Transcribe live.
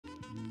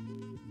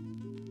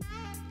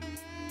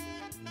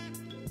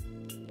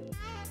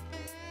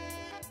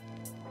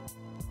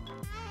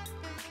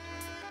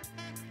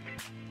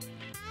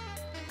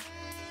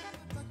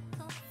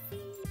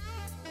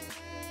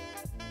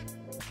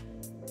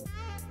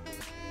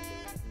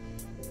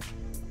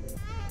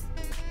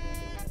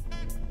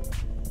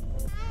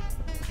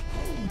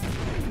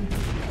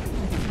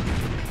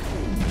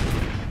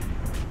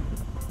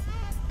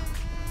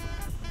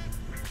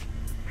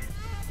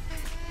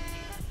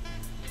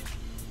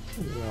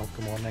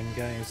Welcome on in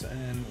guys,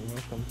 and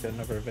welcome to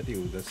another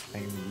video. This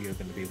time we are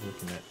going to be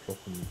looking at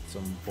dropping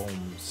some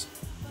bombs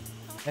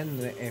in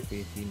the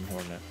F18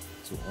 Hornet.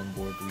 So on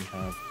board we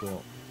have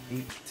got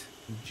 8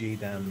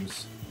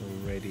 JDAMs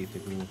ready to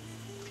go.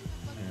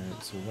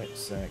 So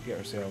let's get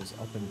ourselves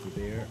up into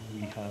there.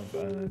 We have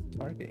a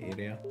target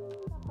area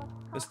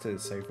just to the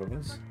south of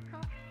us.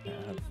 I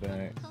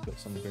have got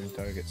some ground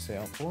targets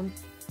set up on.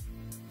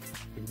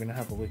 We're going to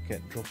have a look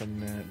at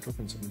dropping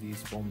some of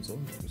these bombs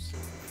on those.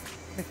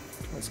 Okay,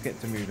 let's get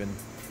to moving.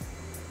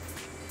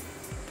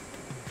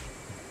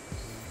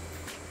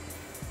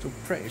 So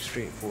pretty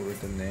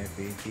straightforward in the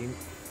F18.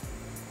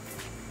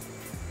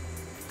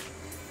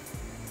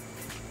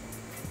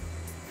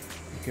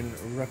 You can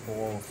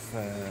ripple off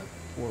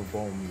 4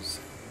 bombs,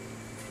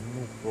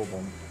 no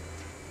problem.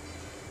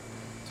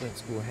 So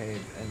let's go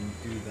ahead and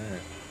do that.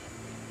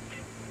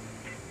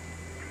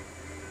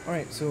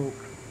 Alright, so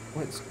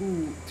let's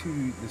go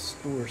to the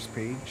stores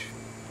page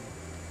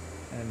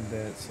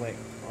and select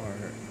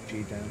our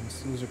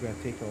JDAMs. Those are going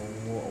to take a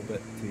little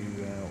bit to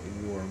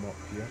warm up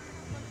here.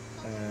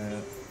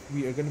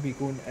 We are going to be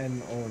going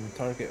in on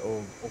target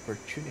of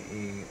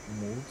opportunity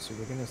mode, so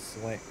we're going to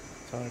select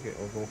target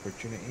of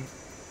opportunity.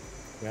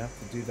 We have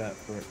to do that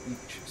for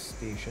each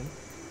station.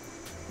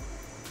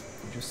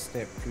 We just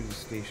step through the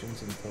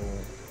stations until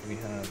we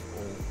have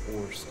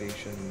all 4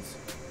 stations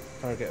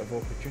target of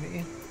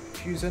opportunity.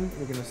 Fusing,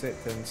 we're going to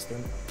set to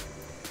instant.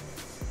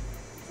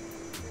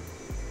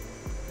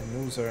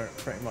 And those are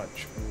pretty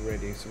much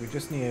ready, so we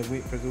just need to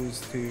wait for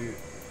those to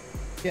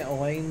get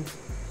aligned.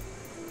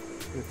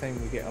 By the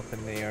time we get up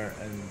in there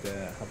and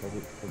have a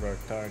look for our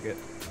target,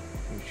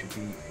 we should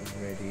be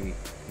ready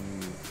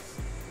to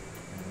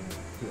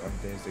put our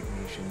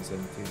designations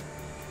into.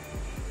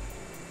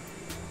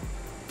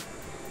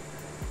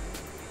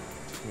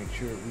 Make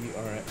sure we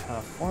are at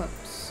half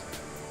flaps.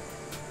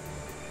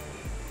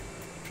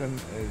 Trim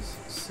is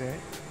set.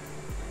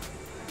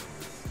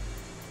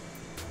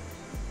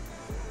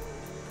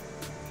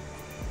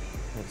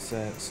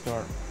 Let's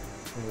start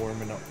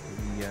warming up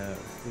the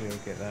flare,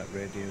 get that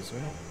ready as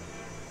well.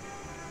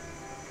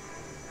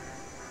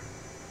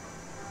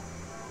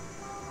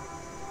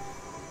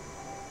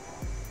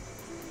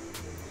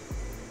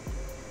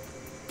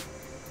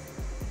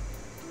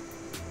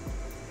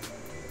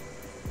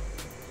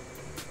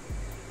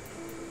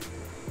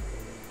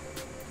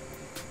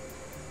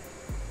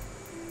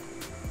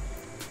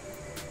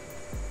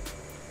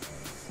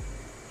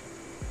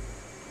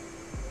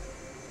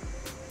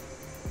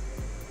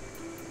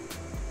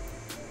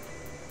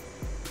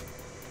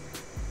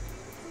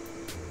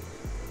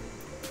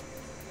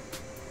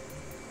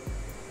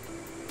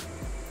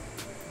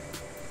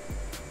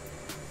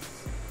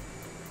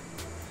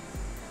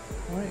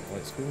 Alright,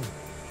 let's go.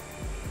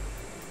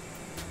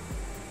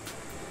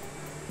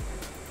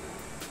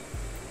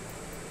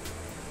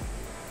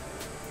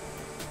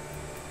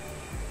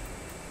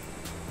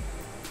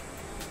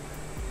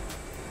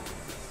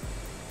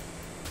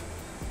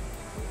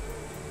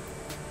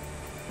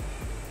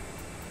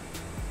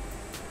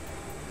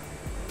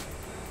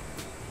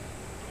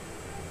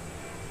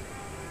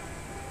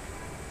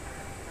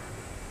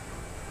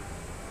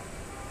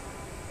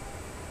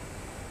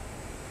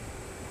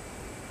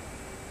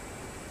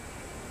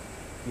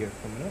 Here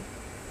coming up.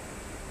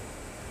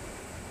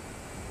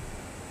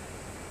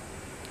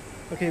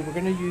 Okay, we're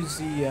going to use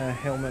the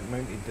helmet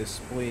mounted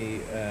display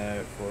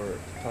for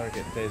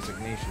target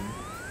designation.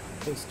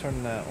 Let's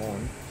turn that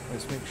on.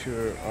 Let's make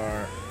sure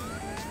our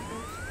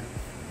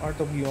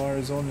RWR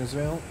is on as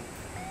well.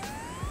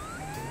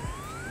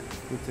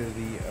 Go to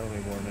the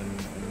early warning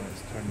and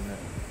let's turn that.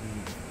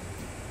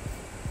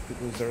 Put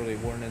those early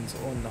warnings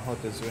on the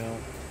HUD as well.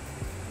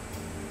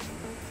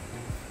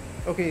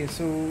 Okay,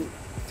 so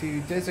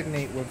to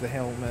designate with the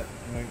helmet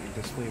mounted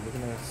display, we're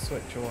going to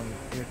switch on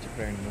air to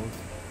ground mode.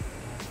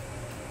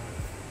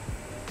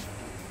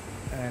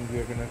 And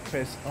we're going to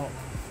press up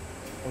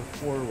or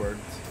forward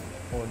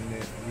on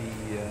the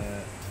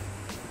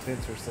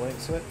sensor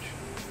select switch.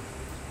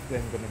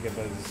 Then going to give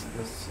us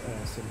this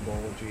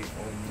symbology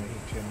on the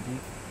HMD.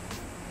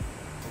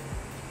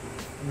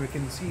 And we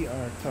can see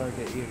our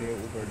target area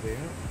over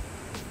there.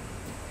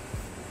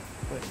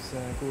 Let's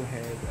go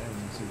ahead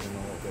and zoom in a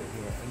little bit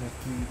here, and if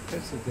we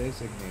press the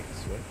designate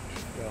switch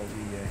while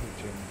the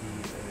HMD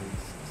is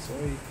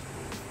deployed,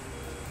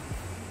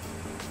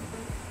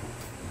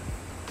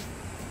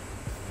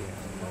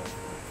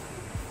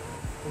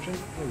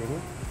 there we go.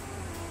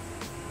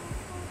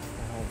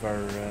 We'll have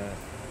our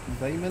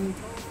diamond.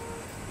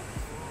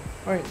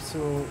 Alright, so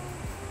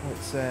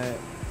let's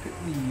put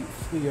the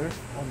flare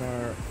on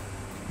our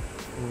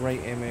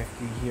right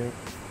MFD here.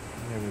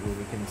 There we go,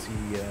 we can see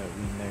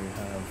we now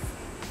have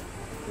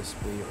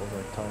display of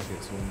our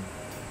target zone.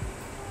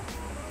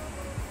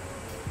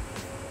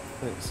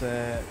 Let's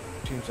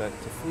change that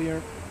to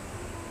flare.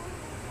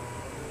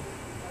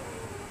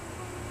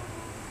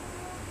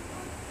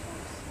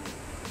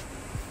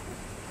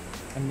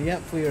 And the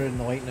app flare and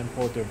the lightning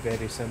pod are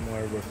very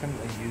similar. We're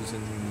currently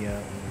using the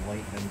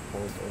lightning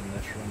pod on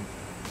this run.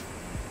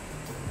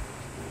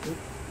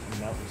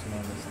 that was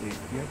my mistake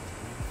here.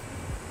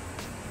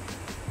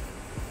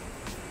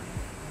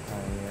 I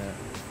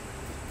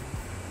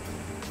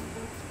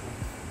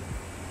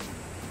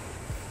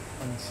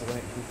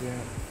unselected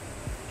there.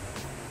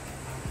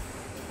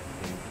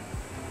 Okay.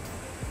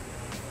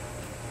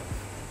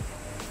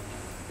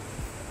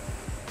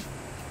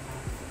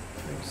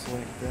 Right,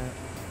 select that.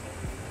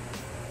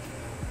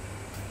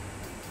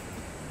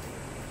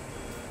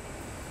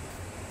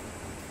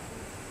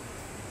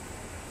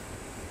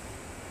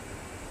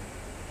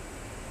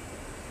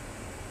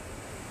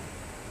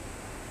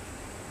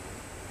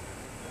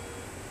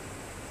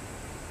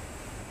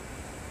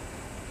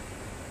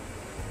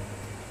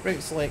 Right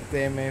select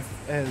the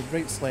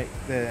right select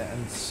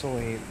and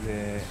select the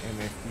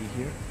MFD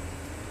here.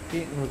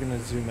 Okay, and we're going to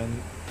zoom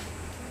in.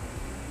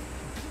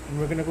 And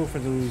we're going to go for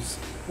those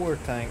 4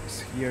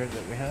 tanks here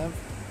that we have.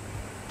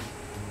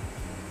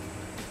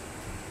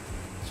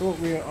 So what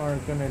we are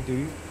going to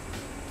do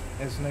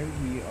is now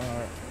we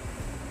are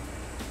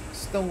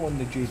still on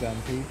the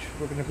JDAM page.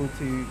 We're going to go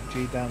to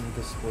JDAM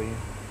display.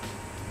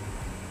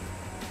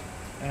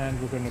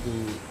 And we're going to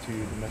go to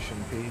the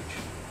mission page.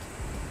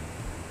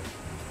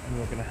 And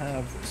we're going to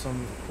have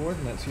some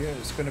coordinates here.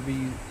 It's going to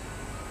be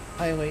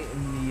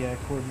highlighting the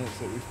coordinates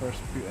that we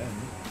first put in.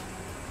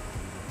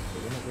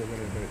 But we're not going to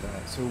worry about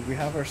that. So we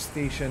have our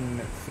station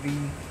 3.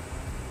 You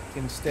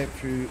can step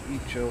through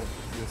each of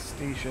the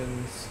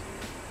stations.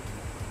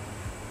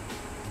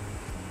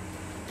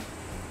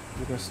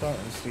 We're going to start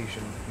on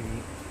station 3.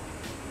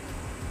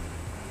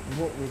 And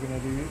what we're going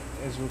to do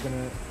is we're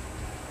going to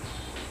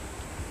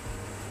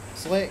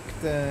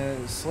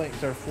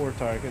select our 4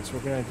 targets. We're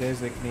going to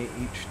designate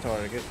each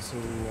target. So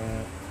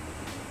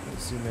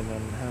let's zoom in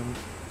on him,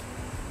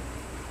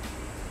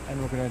 and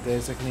we're going to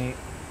designate,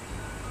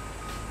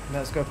 and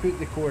that's going to put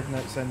the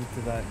coordinates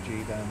into that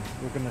JDAM.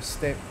 We're going to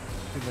step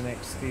to the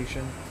next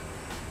station.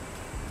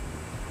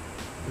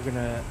 We're going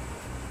to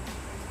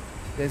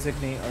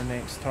designate our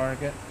next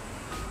target.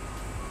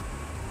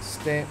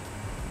 Step,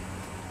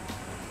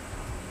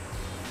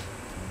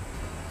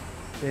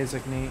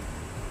 designate,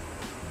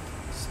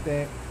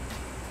 step,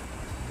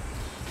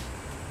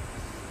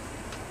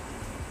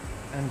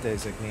 and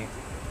designate.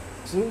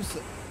 So those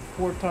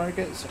 4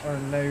 targets are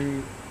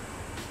now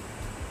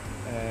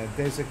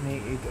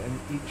designated in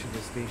each of the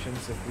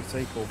stations. If we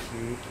cycle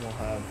through, we'll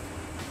have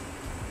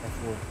our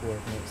 4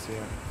 coordinates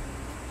here.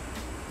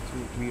 So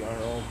we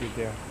are all good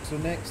there. So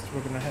next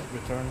we're going to hit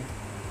return.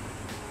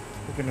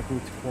 We're going to go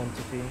to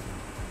quantity,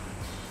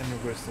 and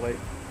we're going to select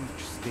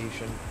each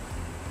station.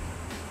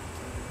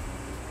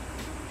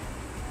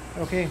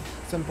 Okay,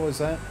 simple as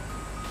that.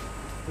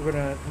 We're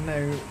going to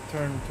now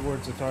turn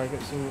towards the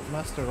target, so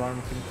master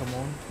arm can come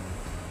on.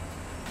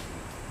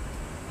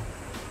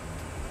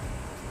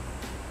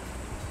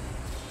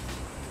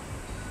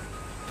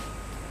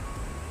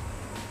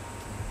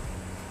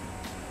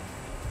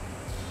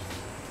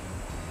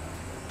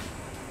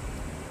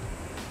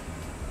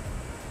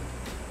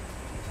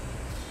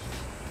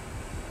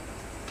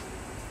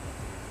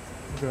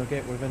 We're going to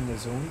get within the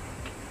zone.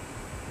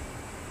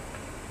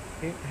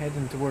 Okay,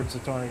 heading towards the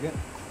target.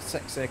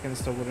 6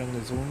 seconds till we're in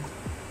the zone.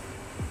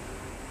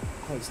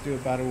 Let's do a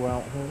barrel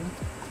out hold.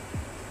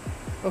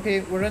 Okay,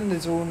 we're in the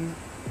zone.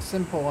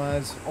 Simple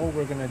as, all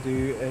we're going to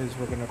do is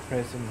we're going to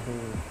press and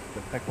hold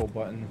the pickle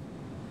button,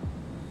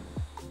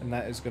 and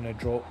that is going to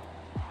drop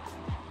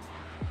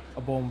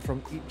a bomb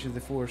from each of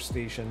the 4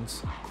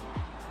 stations.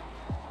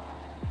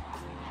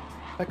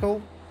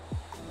 Pickle,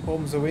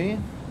 bombs away,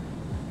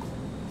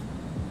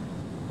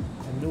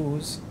 and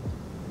those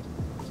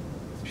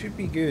should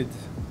be good.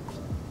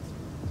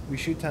 We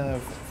should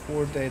have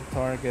 4 dead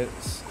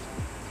targets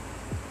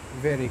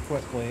very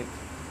quickly.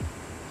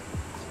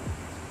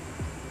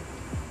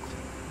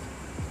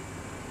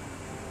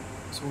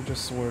 So we'll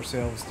just slow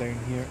ourselves down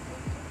here.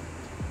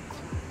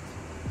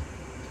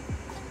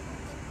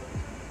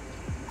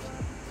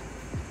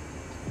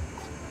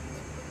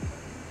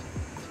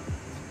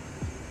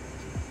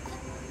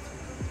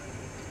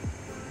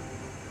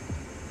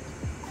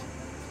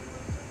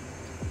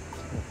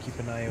 We'll keep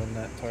an eye on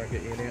that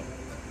target area.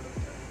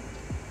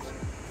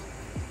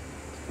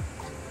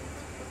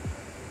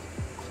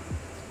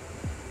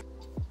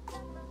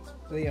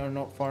 They are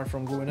not far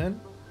from going in.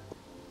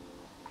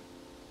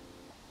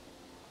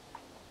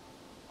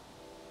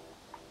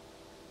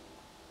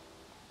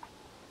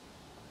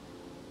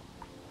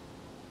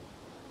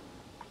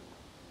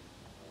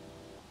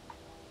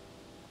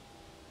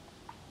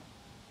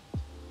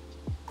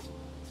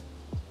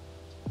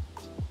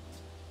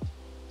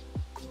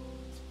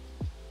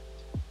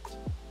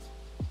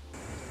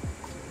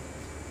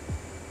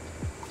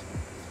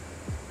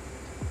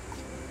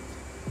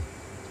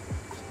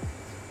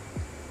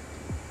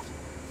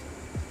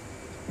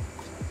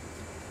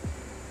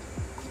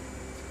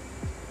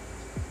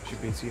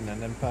 Should be seeing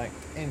an impact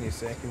any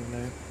second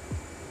now.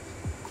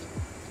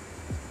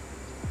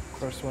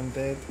 First one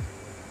dead,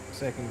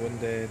 second one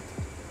dead.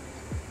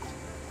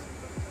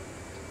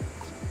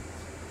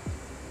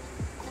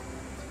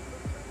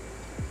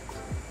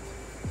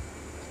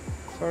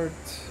 Third,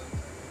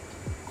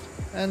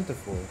 and to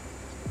 4.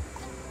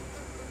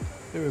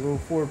 There we go,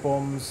 4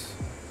 bombs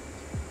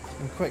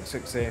in quick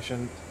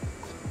succession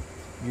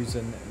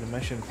using the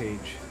mission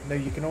page. Now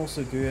you can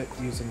also do it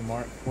using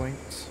mark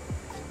points.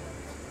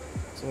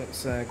 So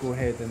let's go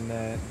ahead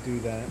and do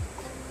that.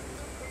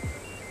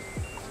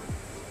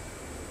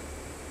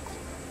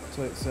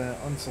 So let's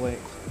unselect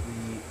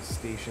the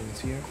stations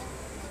here.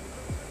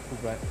 Go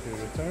back to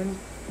return.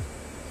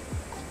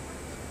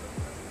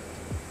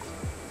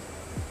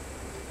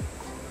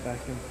 Back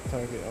into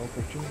target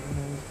opportunity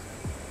mode.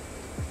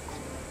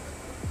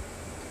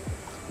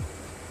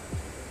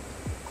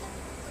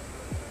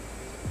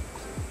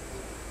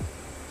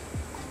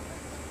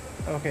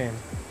 Okay,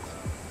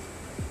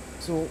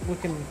 so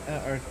looking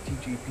at our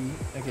TGP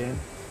again,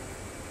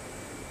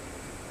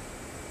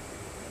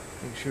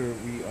 make sure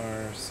we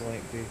are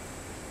selected.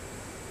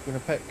 We're going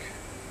to pick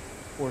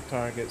 4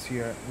 targets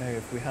here. Now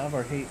if we have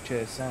our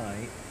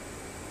HSI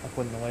up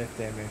on the left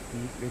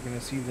MFD, you're going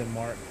to see the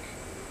mark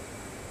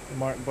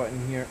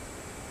button here.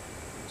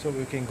 So what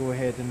we can go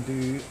ahead and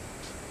do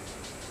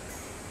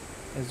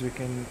is we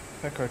can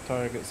pick our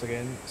targets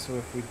again. So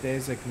if we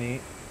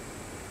designate,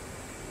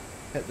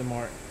 hit the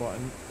mark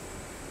button,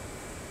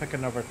 pick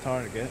another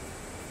target,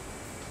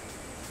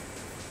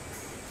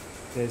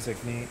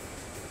 designate,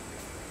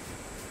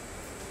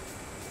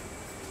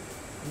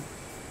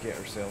 get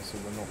ourselves so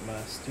we're not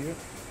masked here.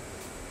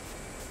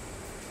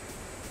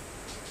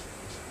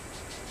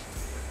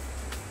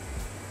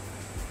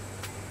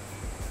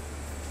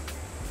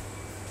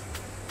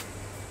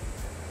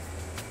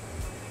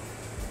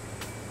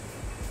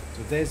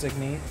 So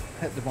designate,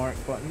 hit the mark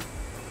button,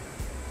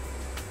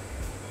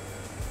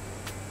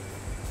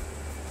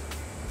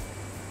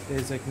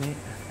 designate,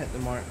 hit the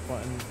mark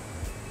button,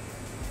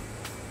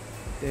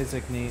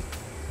 designate,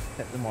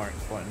 hit the mark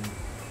button.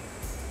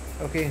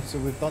 Okay, so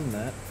we've done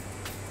that.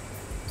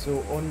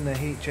 So on the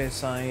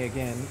HSI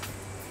again,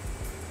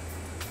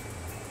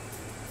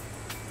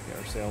 get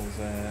ourselves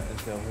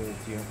as they'll hold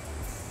here.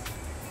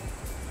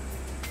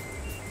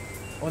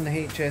 On the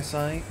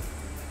HSI,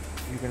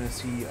 you're going to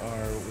see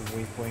our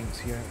waypoints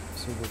here.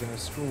 So we're going to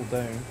scroll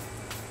down.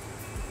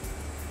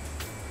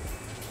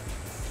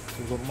 So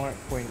we've got mark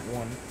point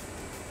 1.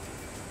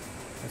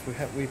 If we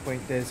hit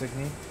waypoint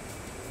designate,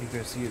 you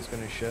can see it's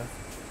going to shift.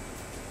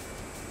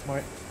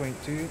 Mark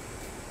point 2,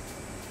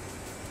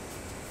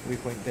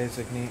 waypoint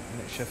designate,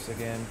 and it shifts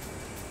again.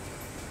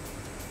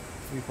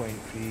 Waypoint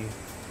 3,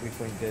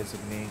 waypoint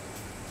designate,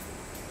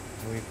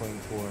 and waypoint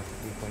 4,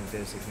 waypoint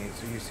designate.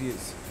 So you see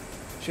it's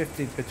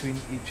shifted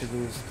between each of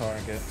those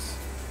targets.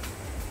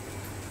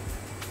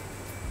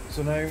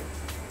 So now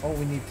all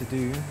we need to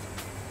do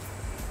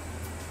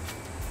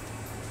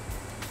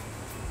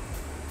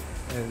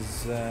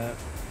is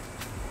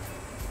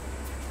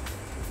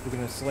we're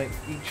going to select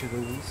each of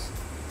those.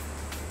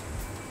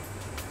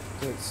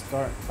 So let's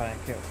start back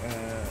at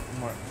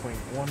mark point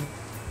 1,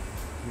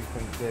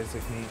 waypoint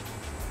designate.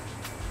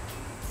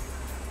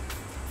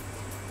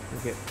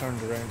 We'll get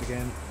turned around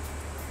again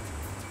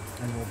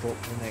and we'll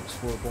drop the next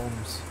 4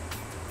 bombs.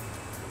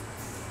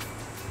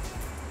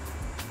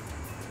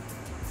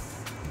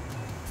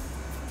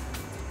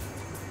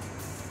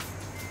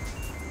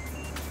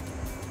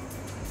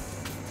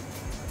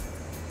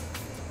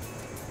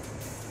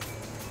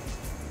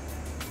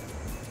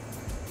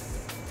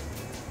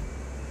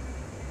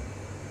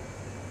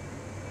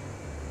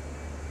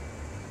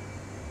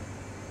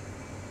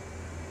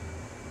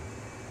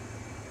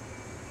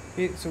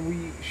 Okay, so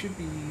we should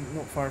be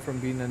not far from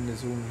being in the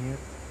zone here.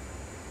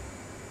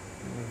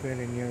 We're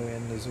very nearly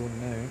in the zone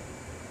now.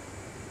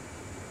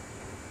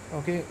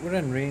 Okay, we're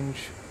in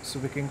range, so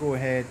we can go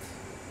ahead.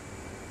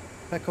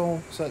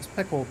 Pickle, so that's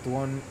pickled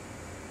 1.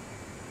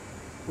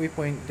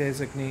 Waypoint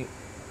designate,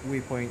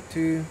 waypoint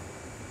 2.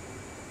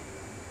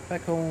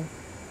 Pickle.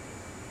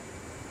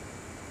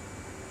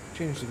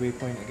 Change the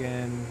waypoint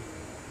again.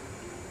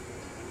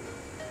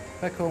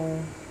 Pickle.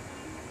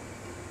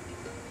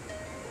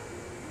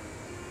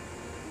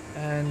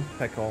 And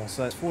pickle,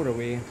 so that's 4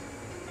 away.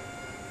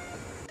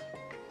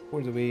 4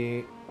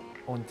 away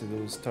onto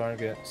those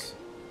targets.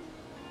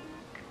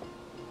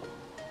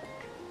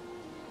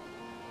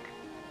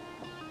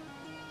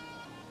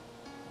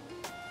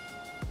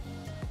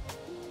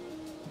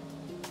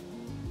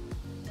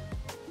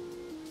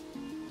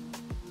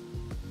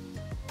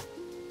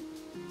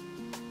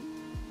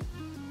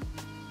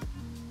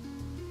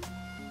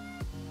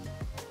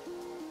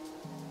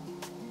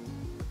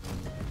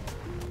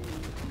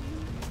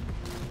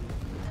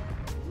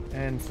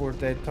 And 4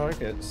 dead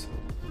targets.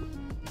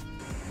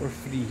 Or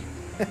 3.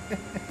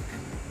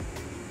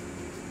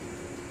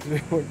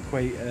 We weren't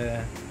quite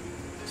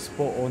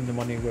spot on the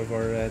money with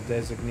our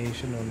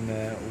designation on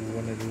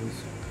one of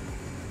those.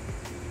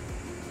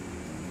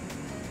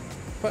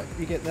 But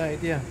you get the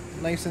idea.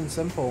 Nice and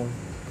simple.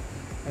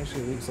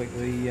 Actually, it looks like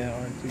the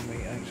R2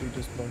 might actually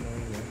just burn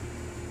away there.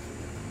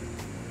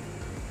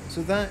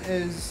 So that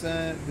is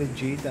the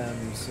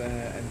JDAMs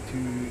and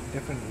 2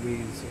 different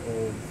ways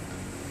of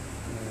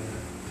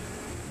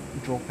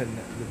dropping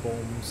the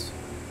bombs.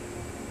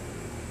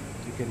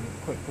 You can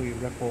quickly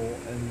ripple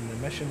in the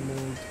mission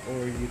mode,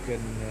 or you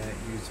can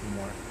use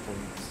mark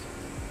points.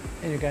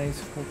 Anyway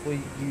guys, hopefully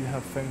you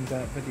have found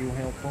that video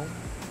helpful.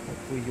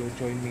 Hopefully you'll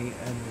join me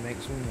in the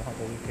next one. We'll have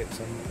a look at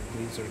some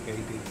laser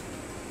guided.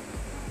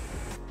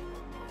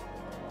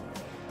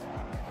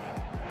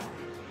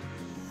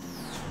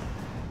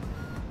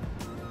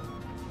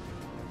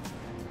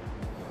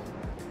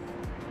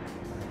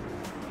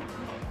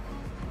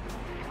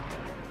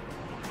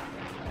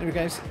 Anyway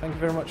guys, thank you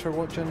very much for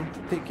watching,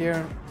 take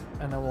care,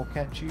 and I will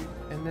catch you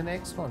in the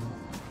next one.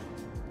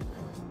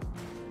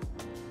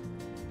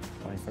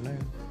 Bye for now.